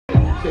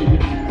Say you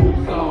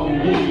put song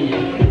in.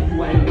 If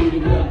you ain't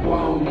reading up,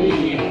 wrong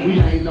in.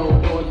 We ain't no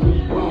boys,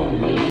 we grown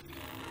men.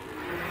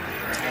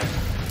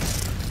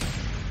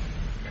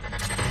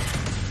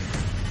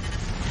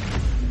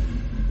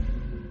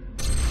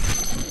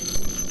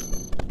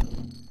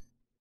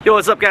 Yo,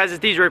 what's up guys,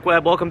 it's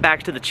DJRickWeb. Welcome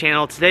back to the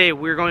channel. Today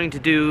we're going to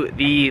do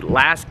the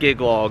last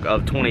gig log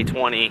of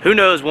 2020. Who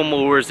knows when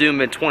we'll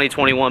resume in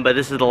 2021, but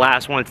this is the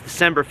last one. It's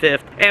December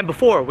 5th. And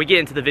before we get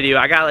into the video,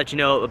 I gotta let you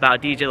know about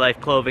DJ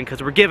Life clothing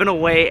because we're giving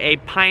away a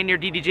Pioneer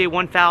DDJ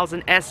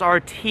 1000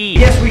 SRT.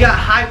 Yes, we got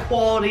high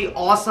quality,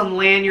 awesome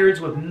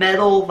lanyards with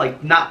metal,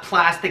 like not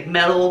plastic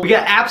metal. We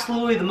got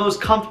absolutely the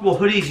most comfortable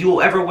hoodies you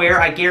will ever wear,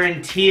 I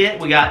guarantee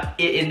it. We got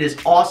it in this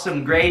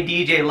awesome gray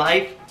DJ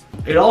Life.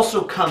 It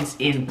also comes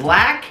in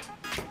black.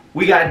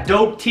 We got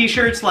dope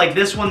t-shirts like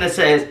this one that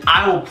says,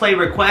 I will play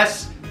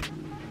requests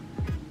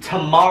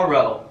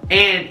tomorrow.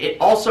 And it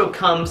also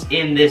comes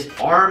in this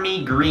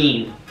army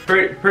green.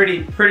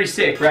 Pretty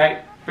sick,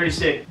 right? Pretty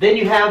sick. Then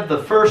you have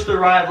the first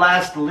arrive,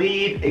 last to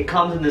leave. It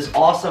comes in this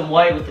awesome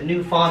white with the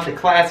new font, the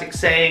classic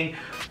saying.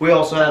 We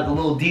also have the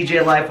little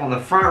DJ Life on the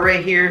front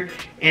right here.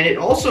 And it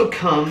also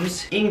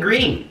comes in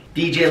green.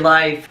 DJ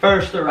Life,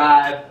 first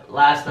arrive,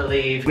 last to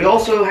leave. We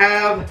also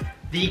have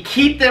the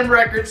Keep Them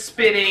Records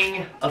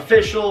Spinning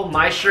official,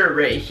 my shirt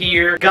right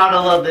here. Gotta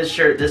love this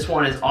shirt. This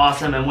one is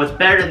awesome. And what's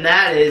better than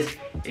that is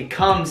it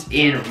comes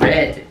in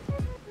red.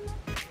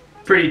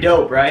 Pretty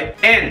dope, right?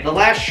 And the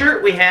last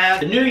shirt we have,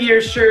 the New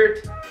Year's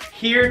shirt,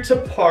 Here to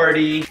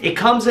Party. It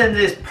comes in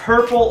this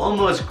purple,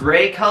 almost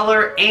gray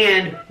color,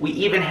 and we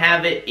even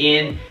have it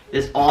in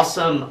this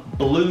awesome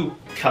blue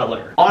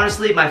color.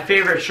 Honestly, my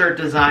favorite shirt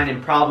design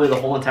in probably the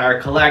whole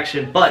entire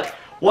collection. But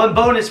one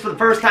bonus for the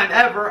first time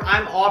ever,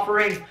 I'm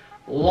offering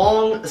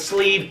long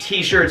sleeve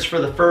t-shirts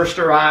for the first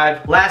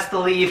arrive, last to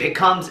leave. It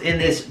comes in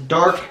this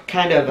dark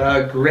kind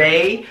of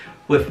gray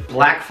with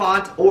black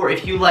font, or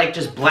if you like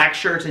just black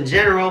shirts in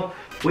general,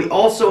 we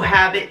also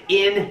have it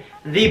in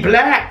the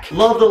black.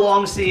 Love the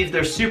long sleeves.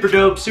 They're super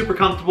dope, super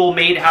comfortable,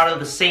 made out of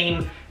the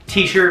same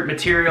t-shirt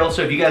material.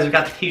 So if you guys have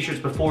got the t-shirts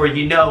before,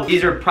 you know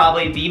these are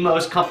probably the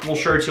most comfortable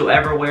shirts you'll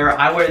ever wear.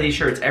 I wear these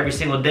shirts every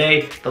single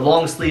day. The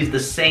long sleeves, the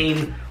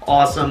same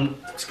awesome,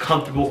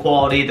 comfortable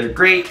quality. They're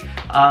great.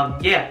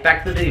 Yeah,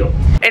 back to the video.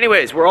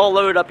 Anyways, we're all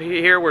loaded up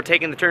here. We're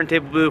taking the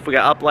turntable booth. We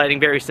got uplighting,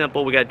 very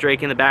simple. We got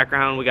Drake in the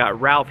background. We got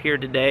Ralph here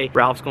today.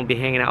 Ralph's gonna be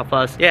hanging out with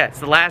us. Yeah, it's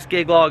the last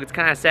gig log. It's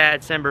kind of sad,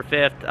 December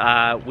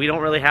 5th. We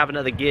don't really have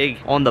another gig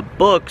on the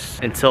books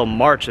until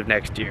March of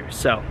next year.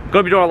 So,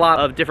 gonna be doing a lot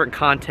of different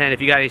content.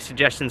 If you got any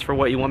suggestions for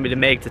what you want me to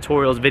make,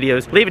 tutorials,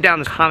 videos, leave it down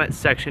in the comment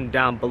section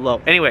down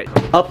below. Anyways,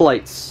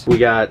 uplights. We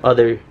got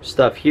other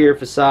stuff here,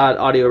 facade,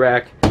 audio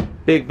rack.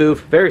 Big booth,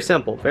 very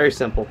simple, very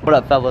simple. What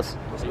up, fellas?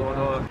 What's going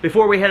on?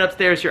 Before we head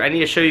upstairs here, I need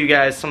to show you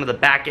guys some of the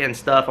back end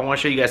stuff. I want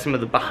to show you guys some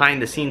of the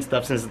behind the scenes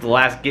stuff since it's the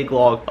last gig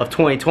log of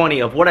 2020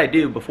 of what I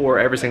do before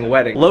every single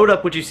wedding. Load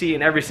up what you see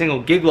in every single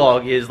gig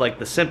log is like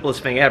the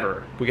simplest thing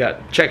ever. We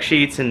got check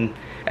sheets and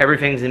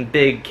everything's in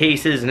big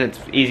cases and it's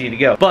easy to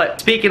go.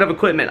 But speaking of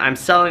equipment, I'm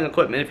selling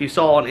equipment. If you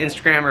saw on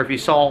Instagram or if you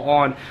saw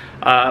on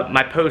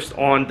my post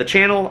on the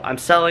channel, I'm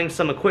selling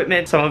some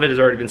equipment. Some of it has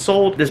already been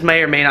sold. This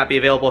may or may not be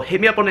available.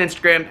 Hit me up on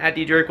Instagram at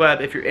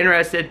DJRickWeb if you're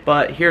interested,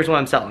 but here's what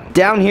I'm selling.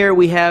 Down here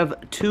we have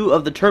two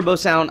of the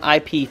TurboSound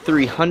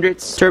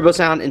IP300s.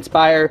 TurboSound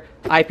Inspire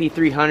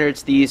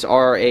IP300s. These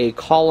are a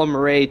column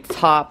array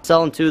top.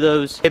 Selling two of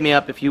those. Hit me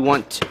up if you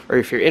want or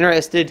if you're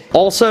interested.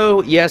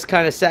 Also, yes,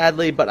 kind of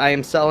sadly, but I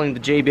am selling the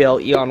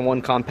JBL Eon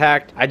 1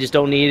 Compact. I just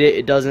don't need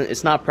it.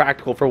 It's not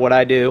practical for what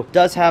I do. It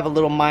does have a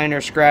little minor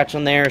scratch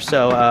on there,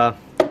 so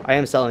I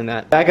am selling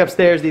that. Back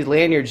upstairs, these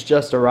lanyards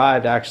just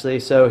arrived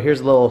actually, so here's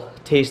a little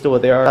taste of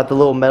what they are. Got the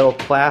little metal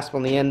clasp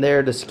on the end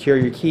there to secure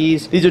your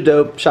keys. These are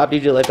dope.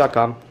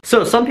 ShopDJLife.com.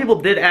 So some people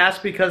did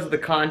ask because of the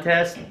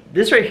contest.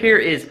 This right here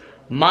is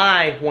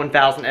my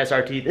 1000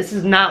 SRT. This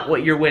is not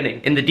what you're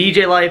winning. In the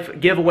DJ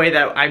Life giveaway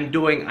that I'm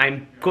doing,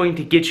 I'm going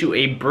to get you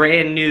a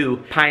brand new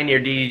Pioneer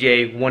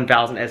DDJ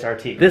 1000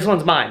 SRT. This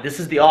one's mine. This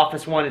is the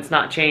office one. It's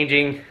not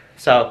changing,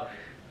 so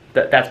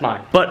that's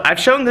mine. But I've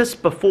shown this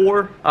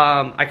before.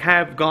 I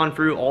kind of gone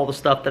through all the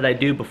stuff that I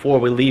do before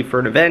we leave for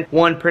an event.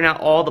 One, print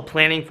out all the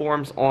planning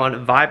forms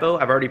on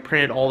Vibo. I've already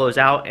printed all those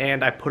out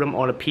and I put them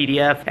on a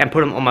PDF and put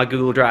them on my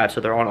Google Drive,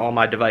 so they're on all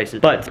my devices.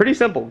 But pretty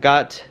simple.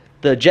 Got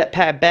the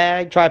jetpack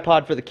bag,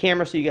 tripod for the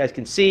camera so you guys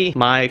can see,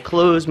 my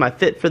clothes, my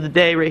fit for the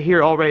day right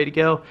here, all ready to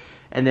go,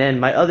 and then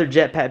my other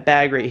jetpack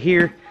bag right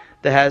here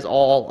that has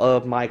all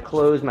of my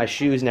clothes, my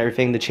shoes, and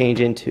everything to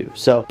change into.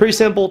 So pretty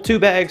simple, 2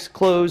 bags,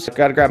 clothes. I've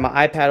got to grab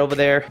my iPad over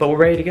there, but we're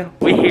ready to go.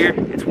 We're here,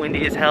 it's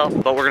windy as hell,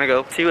 but we're gonna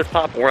go see what's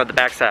popping. We're at the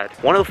backside.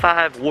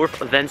 105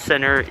 Wharf Event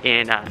Center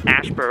in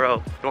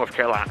Asheboro, North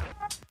Carolina.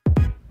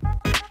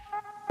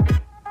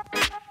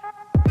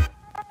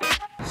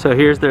 So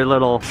here's their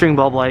little string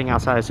bulb lighting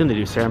outside. I assume they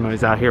do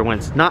ceremonies out here when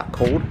it's not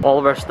cold. All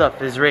of our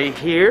stuff is right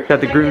here. Got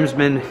the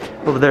groomsmen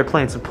over there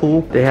playing some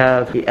pool. They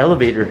have the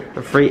elevator,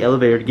 a freight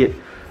elevator to get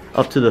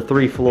up to the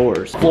 3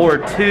 floors. Floor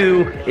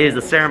 2 is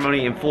the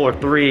ceremony and floor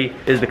 3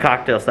 is the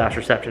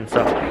cocktail/reception.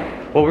 So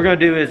what we're gonna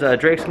do is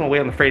Drake's gonna wait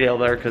on the freight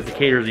elevator because the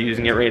caterers are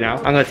using it right now.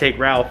 I'm gonna take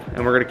Ralph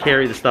and we're gonna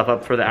carry the stuff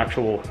up for the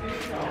actual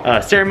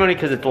ceremony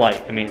because it's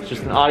light. I mean, it's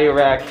just an audio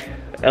rack,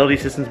 LED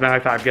systems,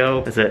 Mavic 5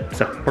 Go, that's it.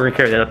 So we're gonna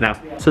carry that up now.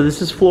 So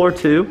this is floor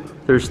 2.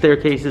 There's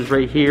staircases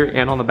right here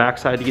and on the back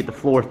side to get to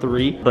floor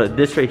 3. But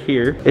this right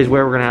here is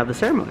where we're gonna have the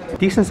ceremony.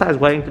 Decent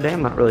sized wedding today.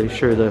 I'm not really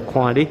sure the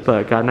quantity,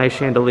 but got a nice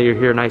chandelier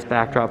here, nice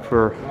backdrop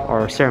for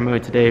our ceremony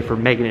today for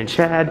Megan and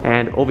Chad.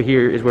 And over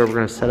here is where we're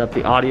gonna set up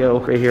the audio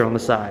right here on the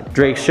side.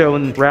 Drake's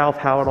showing Ralph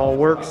how it all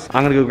works.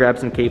 I'm gonna go grab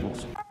some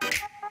cables.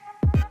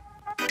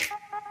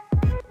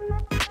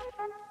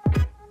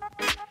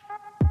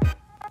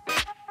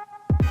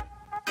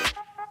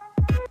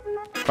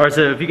 All right,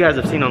 so if you guys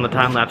have seen on the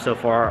time lapse so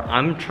far,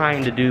 I'm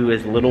trying to do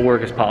as little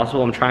work as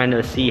possible. I'm trying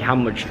to see how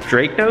much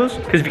Drake knows.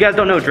 Because if you guys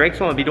don't know, Drake's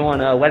gonna be doing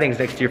weddings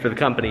next year for the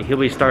company. He'll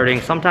be starting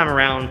sometime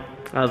around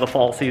the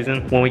fall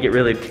season when we get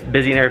really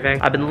busy and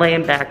everything. I've been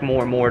laying back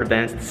more and more to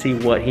Ben to see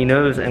what he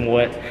knows and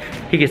what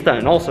he gets done.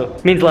 And also,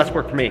 it means less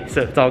work for me,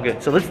 so it's all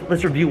good. So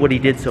let's review what he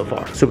did so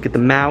far. So we get the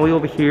Maui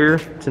over here.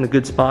 It's in a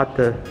good spot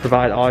to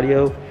provide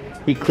audio.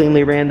 He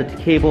cleanly ran the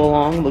cable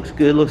along. Looks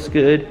good, looks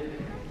good.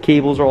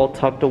 Cables are all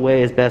tucked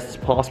away as best as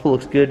possible.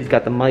 Looks good. He's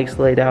got the mics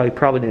laid out. He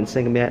probably didn't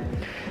sync them yet.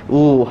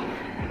 Ooh,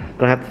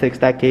 gonna have to fix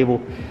that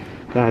cable.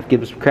 Gonna have to give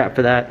him some crap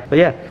for that. But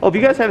yeah. Oh, if you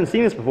guys haven't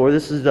seen this before,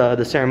 this is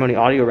the ceremony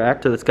audio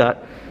rack. So it's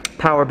got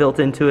power built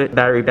into it,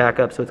 battery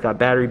backup, so it's got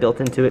battery built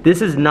into it.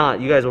 This is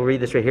not, you guys will read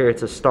this right here,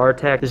 it's a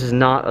StarTech. This is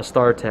not a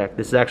StarTech.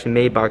 This is actually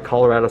made by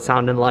Colorado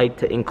Sound and Light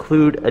to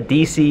include a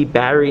DC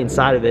battery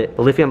inside of it,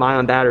 a lithium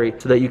ion battery,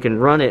 so that you can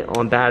run it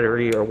on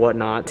battery or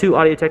whatnot. 2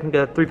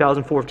 Audio-Technica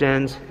 3000 4th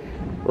gens,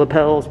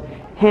 lapels,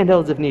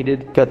 handhelds if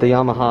needed. Got the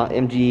Yamaha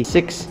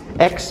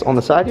MG6X on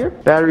the side here.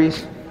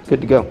 Batteries, good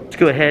to go. Let's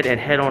go ahead and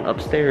head on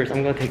upstairs.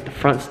 I'm gonna take the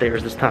front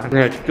stairs this time.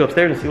 We're gonna go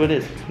upstairs and see what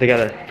it is. They got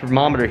a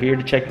thermometer here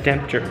to check the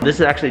temperature. This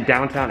is actually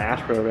downtown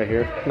Asheboro right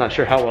here. I'm not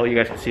sure how well you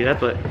guys can see that,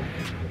 but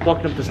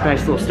walking up this nice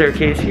little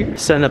staircase here.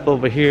 Setting up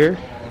over here.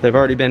 They've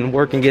already been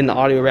working getting the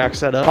audio rack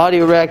set up.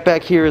 Audio rack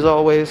back here as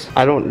always.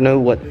 I don't know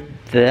what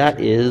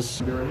that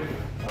is.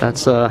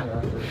 That's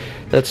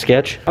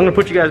sketch. I'm gonna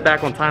put you guys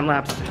back on time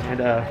lapse and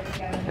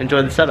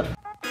enjoy the setup.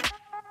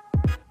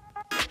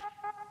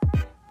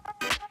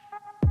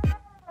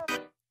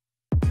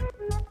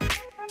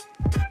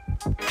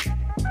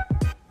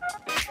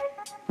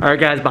 All right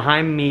guys,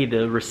 behind me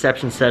the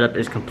reception setup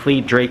is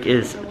complete. Drake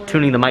is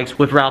tuning the mics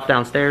with Ralph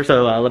downstairs.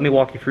 So let me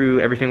walk you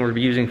through everything we're gonna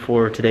be using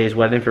for today's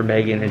wedding for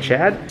Megan and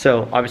Chad.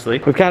 So obviously,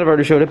 we've kind of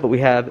already showed it, but we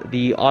have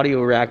the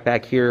audio rack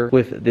back here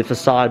with the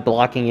facade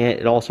blocking it.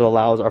 It also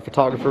allows our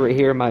photographer right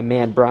here, my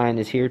man Brian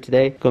is here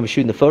today, gonna be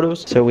shooting the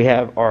photos. So we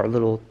have our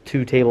little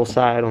 2-table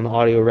side on the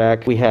audio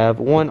rack. We have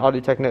one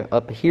Audio-Technica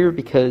up here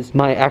because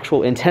my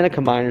actual antenna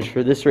combiners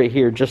for this right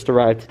here just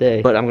arrived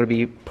today. But I'm gonna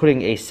be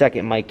putting a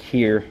second mic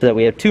here so that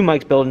we have 2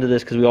 mics built into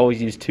this because we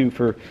always use 2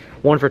 for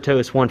one for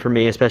Toast, one for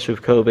me, especially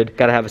with COVID.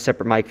 Gotta have a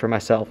separate mic for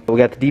myself. We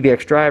got the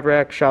DBX drive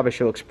rack, Chavez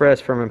Show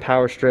Express, Furman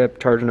power strip,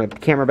 charging a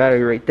camera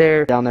battery right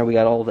there. Down there we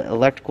got all the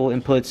electrical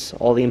inputs,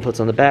 all the inputs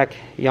on the back.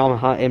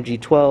 Yamaha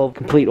MG12,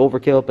 complete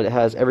overkill, but it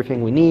has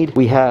everything we need.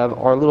 We have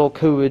our little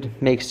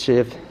COVID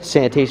makeshift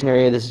sanitation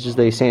area. This is just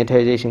a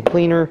sanitization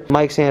cleaner,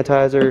 mic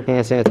sanitizer,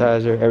 hand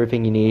sanitizer,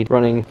 everything you need.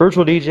 Running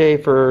virtual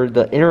DJ for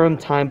the interim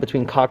time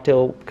between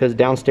cocktail, because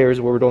downstairs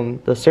is where we're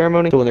doing the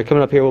ceremony. So when they're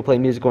coming up here, we'll play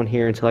music on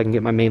here until I can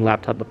get my main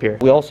laptop up here.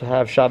 We also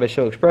have Chavez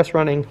Show Express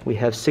running. We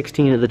have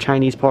 16 of the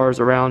Chinese bars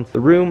around the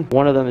room.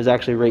 One of them is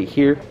actually right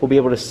here. We'll be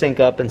able to sync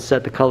up and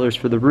set the colors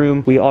for the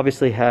room. We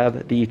obviously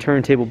have the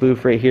turntable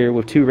booth right here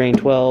with 2 Rain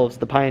 12s,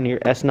 the Pioneer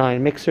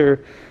S9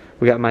 mixer.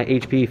 We got my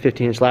HP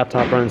 15-inch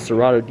laptop running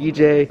Serato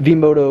DJ,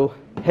 V-Moto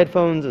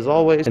headphones as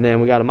always, and then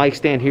we got a mic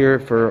stand here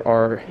for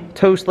our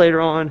Toast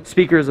later on.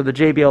 Speakers of the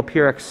JBL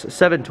PRX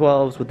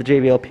 712s with the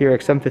JBL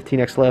PRX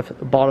 715X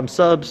left bottom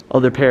subs.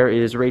 Other pair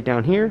is right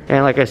down here,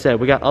 and like I said,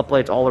 we got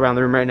uplights all around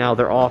the room right now.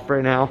 They're off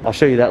right now. I'll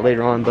show you that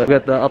later on, but we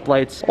got the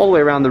uplights all the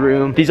way around the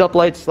room. These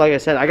uplights, like I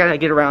said, I gotta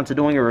get around to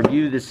doing a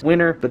review this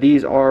winter, but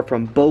these are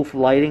from Both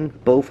Lighting,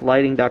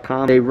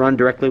 bothlighting.com. They run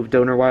directly with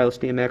Donor Wireless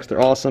DMX.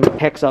 They're awesome.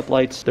 Hex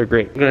uplights, they're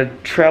great. I'm gonna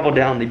travel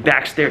down the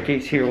back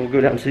staircase here. We'll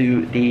go down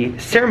to the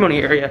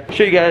ceremony area,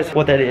 show you guys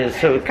what that is.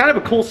 So kind of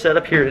a cool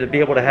setup here to be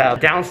able to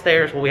have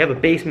downstairs. Well, we have a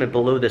basement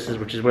below this,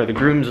 which is where the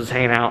grooms was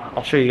hanging out.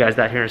 I'll show you guys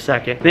that here in a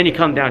second. Then you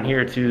come down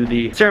here to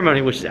the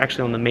ceremony, which is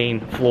actually on the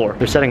main floor.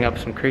 They're setting up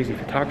some crazy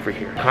photography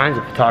here. Tons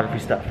of photography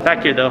stuff.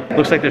 Back here though,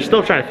 looks like they're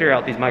still trying to figure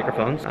out these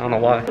microphones. I don't know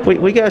why.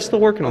 Wait, what you guys still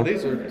working on?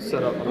 These are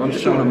set up. I'm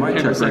just showing a mic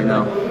check right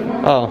now.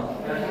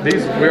 Oh.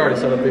 These, we already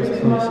set up these.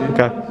 Let me see.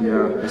 Okay.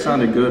 Yeah, it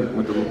sounded good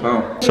with the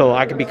lapel. So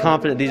I can be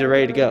confident these are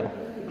ready to go.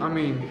 I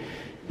mean,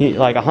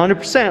 Like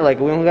 100%, like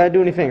we don't gotta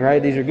do anything,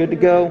 right? These are good to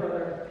go.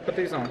 Put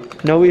these on.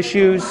 No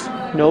issues.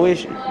 No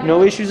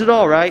issues at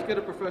all, right? Get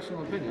a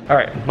professional opinion. All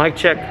right, mic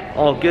check,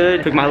 all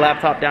good. Took my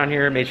laptop down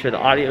here, made sure the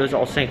audio is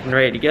all synced and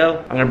ready to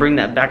go. I'm gonna bring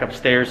that back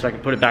upstairs so I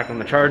can put it back on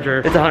the charger.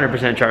 It's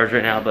 100% charged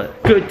right now,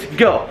 but good to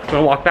go. I'm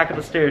gonna walk back up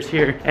the stairs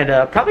here and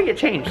probably get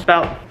changed. It's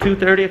about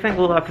 2:30, I think,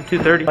 a little after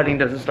 2:30. Wedding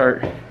doesn't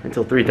start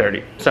until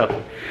 3:30.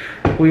 So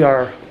we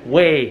are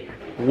way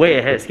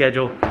ahead of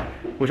schedule,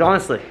 which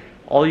honestly,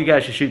 all you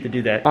guys should shoot to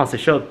do that. Honestly,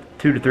 show up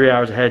 2 to 3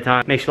 hours ahead of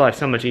time. Makes your life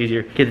so much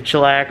easier. Get to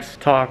chillax,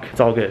 talk, it's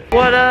all good.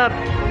 What up?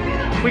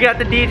 We got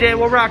the DJ,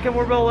 we're rocking,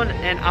 we're rolling,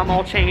 and I'm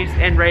all changed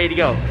and ready to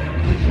go.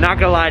 Not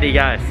gonna lie to you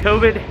guys,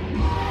 COVID,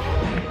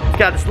 it's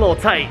got this a little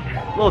tight.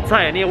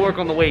 I need to work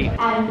on the weight.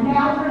 I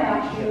now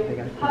pronounce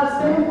you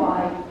husband and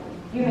wife.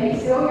 You may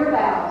seal your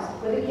vows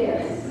with a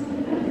kiss.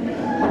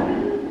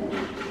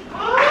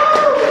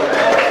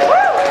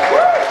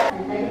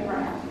 And take a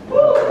crown.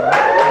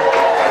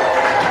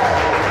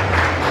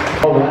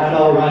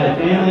 All right,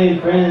 family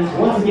and friends,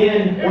 once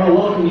again, I want to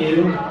welcome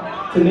you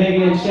to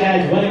Megan and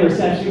Chad's wedding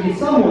reception. Can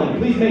someone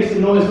please make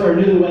some noise for our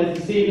newlyweds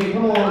this evening?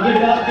 Come on, give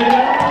it up, give it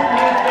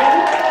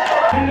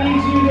up. I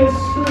need you to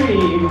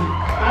scream. I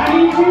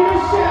need you to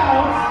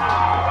shout.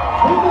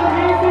 Put their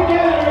hands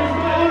together. It's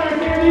my honor to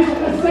introduce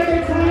for the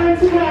second time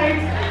tonight,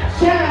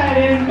 Chad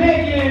and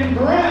Megan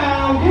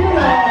Brown. Give it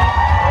up.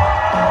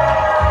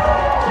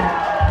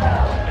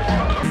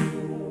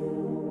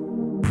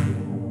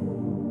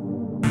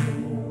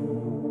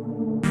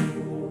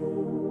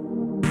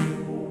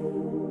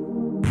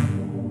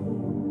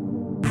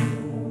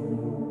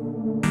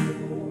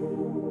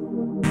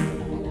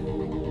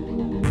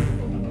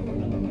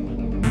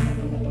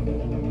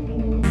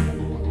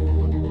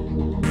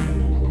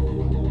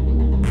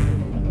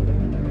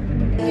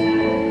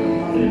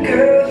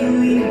 Girl,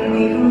 you even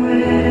make a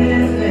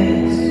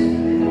reference,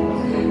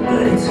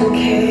 but it's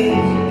okay.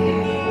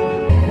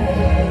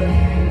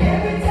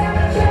 Every time I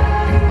try to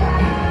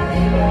ride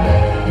you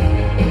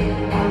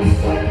up, I'm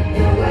swept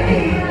away.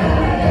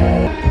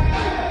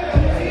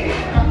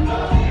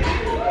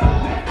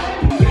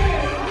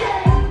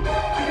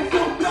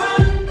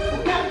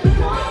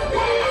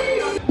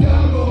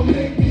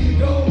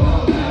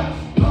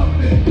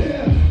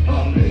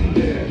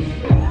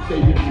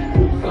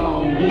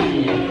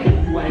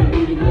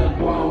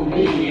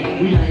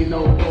 We ain't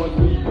no boys,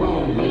 we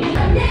grown men.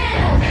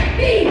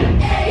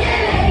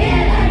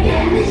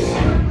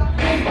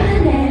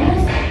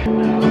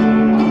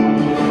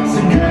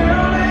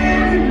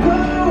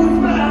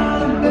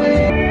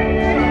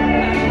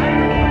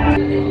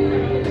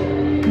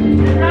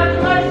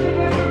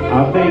 I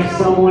think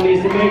someone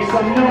needs to make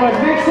some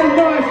noise. Make some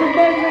noise for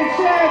Megan and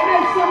Chad.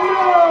 Make some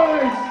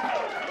noise.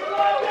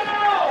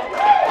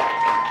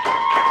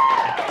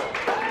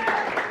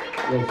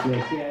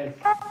 Yes.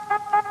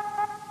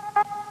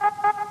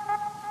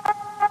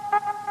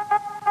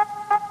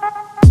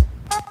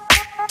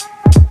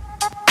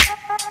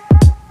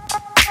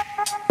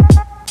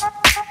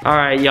 All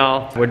right,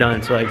 y'all, we're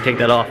done, so I can take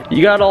that off.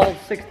 You got all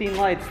 16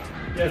 lights.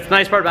 That's the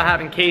nice part about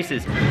having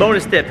cases.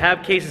 Bonus tip,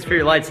 have cases for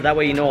your lights so that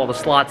way you know all the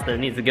slots that it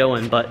needs to go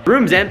in. But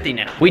room's empty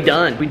now. We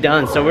done.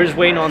 So we're just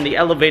waiting on the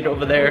elevator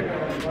over there,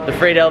 the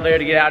freight elevator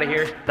to get out of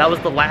here. That was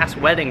the last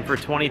wedding for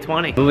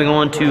 2020. Moving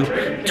on to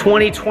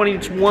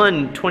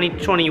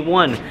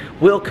 2021.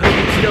 Will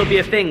COVID still be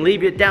a thing?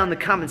 Leave it down in the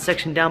comment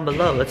section down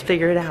below. Let's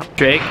figure it out.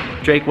 Drake,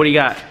 what do you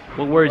got?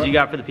 What words you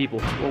got for the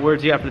people? What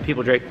words you got for the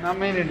people, Drake? Not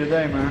many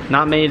today, man.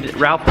 Not made.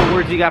 Ralph, what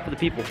words you got for the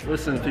people?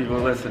 Listen, people,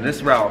 listen. This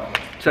is Ralph.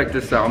 Check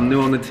this out. I'm new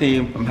on the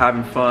team. I'm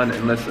having fun.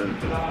 And listen,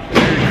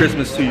 Merry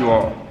Christmas to you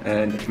all.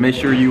 And make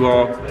sure you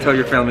all tell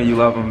your family you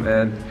love them.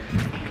 And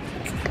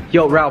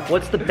Yo, Ralph,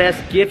 what's the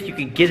best gift you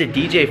could get a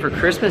DJ for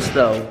Christmas,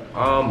 though?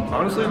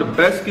 honestly, the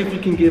best gift you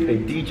can give a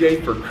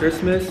DJ for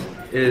Christmas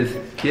is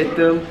get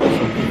them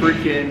some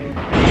freaking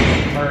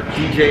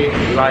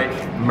DJ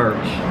Life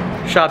merch.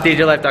 Shop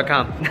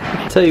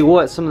DJRickWebinfo.com. Tell you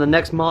what, some of the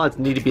next mods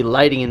need to be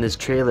lighting in this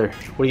trailer.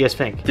 What do you guys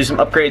think? Do some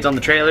upgrades on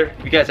the trailer.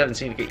 If you guys haven't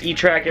seen it, get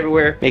E-Track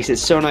everywhere. Makes it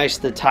so nice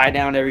to tie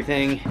down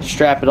everything.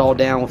 Strap it all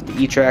down with the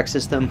E-Track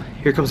system.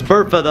 Here comes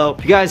Bertha though.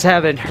 If you guys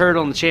haven't heard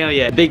on the channel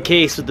yet, big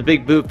case with the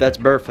big boop, that's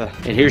Bertha.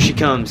 And here she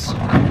comes.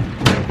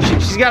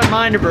 She's got a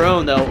mind of her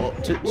own though.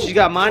 She's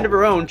got a mind of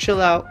her own.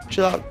 Chill out.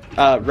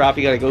 Rob,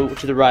 you gotta go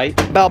to the right.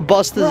 About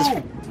busted this.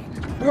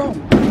 Bro.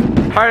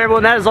 Alright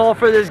everyone, that is all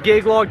for this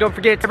gig log. Don't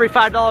forget, every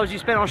 $5 you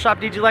spend on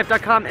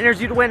shopdjlife.com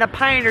enters you to win a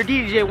Pioneer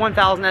DDJ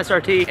 1000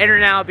 SRT. Enter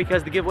now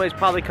because the giveaway is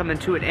probably coming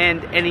to an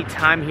end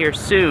anytime here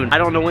soon. I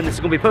don't know when this is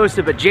going to be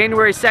posted, but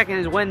January 2nd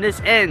is when this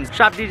ends.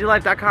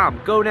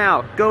 Shopdjlife.com. Go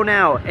now. Go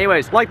now.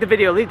 Anyways, like the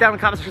video. Leave down in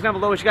the comment section down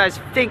below what you guys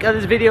think of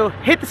this video.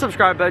 Hit the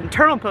subscribe button.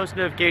 Turn on post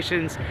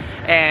notifications.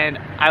 And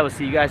I will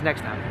see you guys next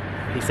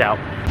time. Peace out.